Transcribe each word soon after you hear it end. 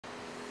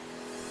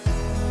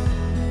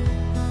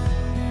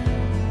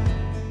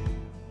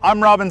I'm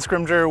Robin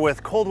Scrimger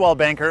with Coldwell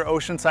Banker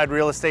Oceanside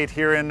Real Estate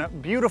here in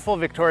beautiful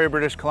Victoria,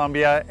 British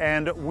Columbia,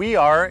 and we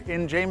are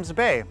in James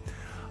Bay.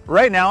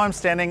 Right now I'm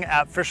standing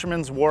at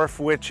Fisherman's Wharf,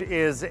 which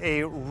is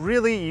a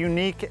really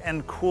unique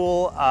and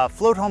cool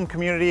float home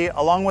community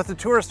along with a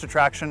tourist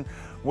attraction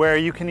where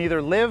you can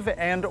either live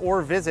and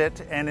or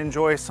visit and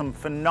enjoy some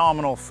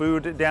phenomenal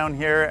food down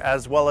here,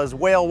 as well as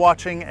whale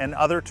watching and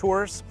other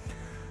tours.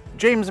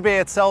 James Bay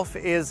itself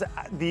is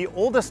the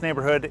oldest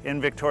neighborhood in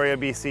Victoria,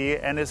 BC,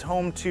 and is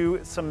home to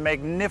some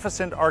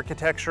magnificent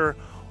architecture,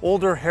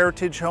 older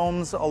heritage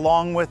homes,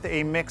 along with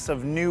a mix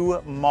of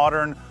new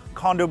modern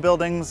condo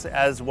buildings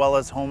as well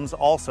as homes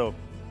also.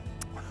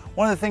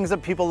 One of the things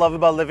that people love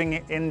about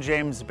living in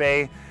James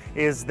Bay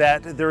is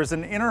that there's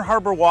an inner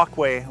harbor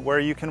walkway where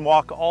you can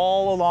walk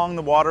all along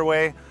the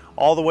waterway,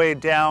 all the way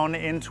down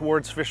in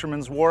towards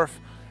Fisherman's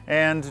Wharf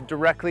and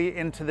directly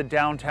into the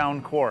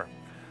downtown core.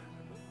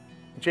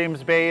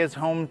 James Bay is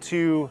home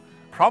to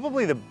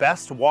probably the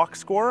best walk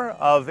score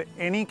of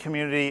any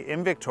community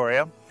in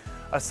Victoria.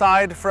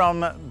 Aside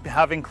from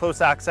having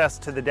close access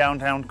to the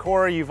downtown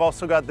core, you've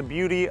also got the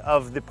beauty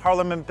of the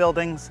Parliament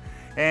buildings,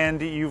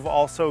 and you've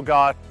also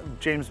got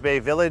James Bay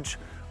Village,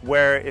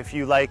 where if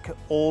you like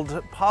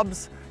old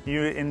pubs,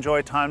 you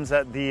enjoy times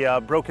at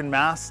the Broken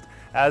Mast,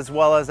 as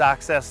well as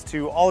access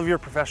to all of your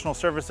professional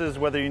services,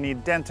 whether you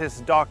need dentists,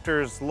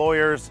 doctors,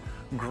 lawyers,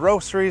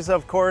 groceries,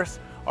 of course,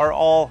 are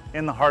all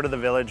in the heart of the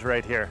village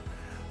right here.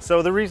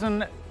 So the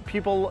reason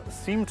people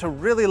seem to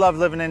really love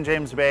living in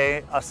James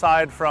Bay,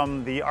 aside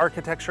from the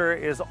architecture,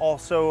 is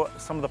also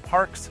some of the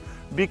parks.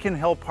 Beacon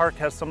Hill Park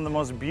has some of the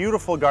most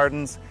beautiful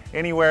gardens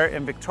anywhere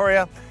in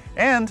Victoria,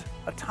 and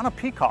a ton of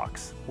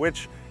peacocks,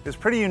 which is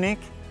pretty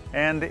unique.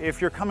 And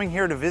if you're coming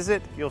here to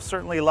visit, you'll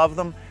certainly love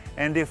them.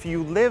 And if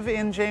you live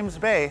in James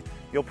Bay,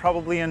 you'll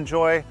probably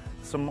enjoy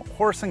some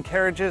horse and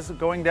carriages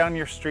going down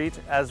your street,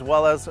 as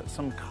well as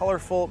some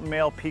colorful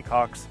male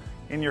peacocks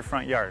in your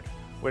front yard,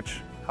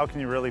 which, how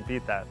can you really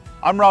beat that?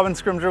 I'm Robin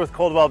Scrimger with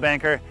Coldwell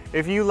Banker.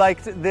 If you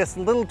liked this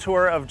little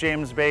tour of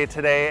James Bay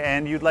today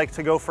and you'd like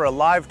to go for a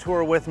live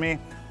tour with me,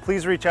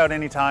 please reach out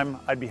anytime.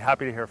 I'd be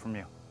happy to hear from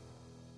you.